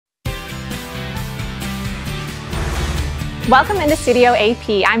Welcome into Studio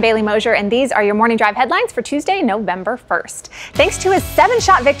AP. I'm Bailey Mosier, and these are your Morning Drive headlines for Tuesday, November 1st. Thanks to his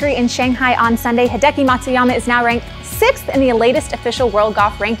 7-shot victory in Shanghai on Sunday, Hideki Matsuyama is now ranked 6th in the latest official World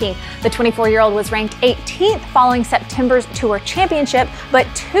Golf ranking. The 24-year-old was ranked 18th following September's Tour Championship, but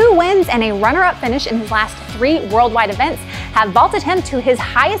 2 wins and a runner-up finish in his last 3 worldwide events have vaulted him to his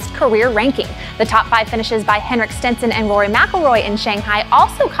highest career ranking. The top 5 finishes by Henrik Stenson and Rory McIlroy in Shanghai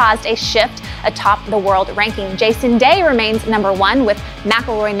also caused a shift atop the world ranking. Jason Day remains number 1, with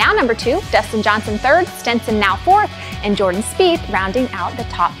McIlroy now number 2, Dustin Johnson 3rd, Stenson now 4th, and Jordan Spieth rounding out the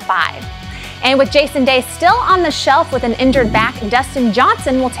top 5. And with Jason Day still on the shelf with an injured back, Dustin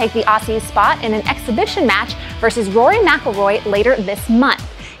Johnson will take the Aussie's spot in an exhibition match versus Rory McIlroy later this month.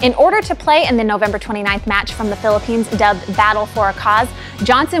 In order to play in the November 29th match from the Philippines dubbed Battle for a Cause,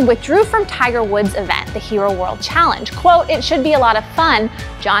 Johnson withdrew from Tiger Woods' event, the Hero World Challenge. Quote, "It should be a lot of fun,"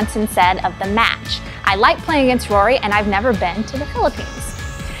 Johnson said of the match. "I like playing against Rory, and I've never been to the Philippines."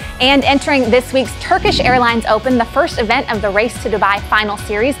 And entering this week's Turkish Airlines Open, the first event of the Race to Dubai final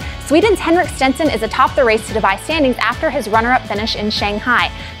series, Sweden's Henrik Stenson is atop the Race to Dubai standings after his runner-up finish in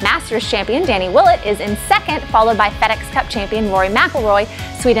Shanghai. Masters champion Danny Willett is in 2nd, followed by FedEx Cup champion Rory McIlroy,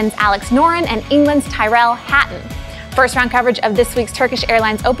 Sweden's Alex Noren, and England's Tyrrell Hatton. First round coverage of this week's Turkish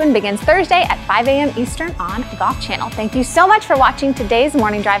Airlines Open begins Thursday at 5 a.m. Eastern on Golf Channel. Thank you so much for watching today's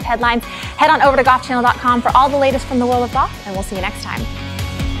Morning Drive headlines. Head on over to golfchannel.com for all the latest from the world of golf, and we'll see you next time.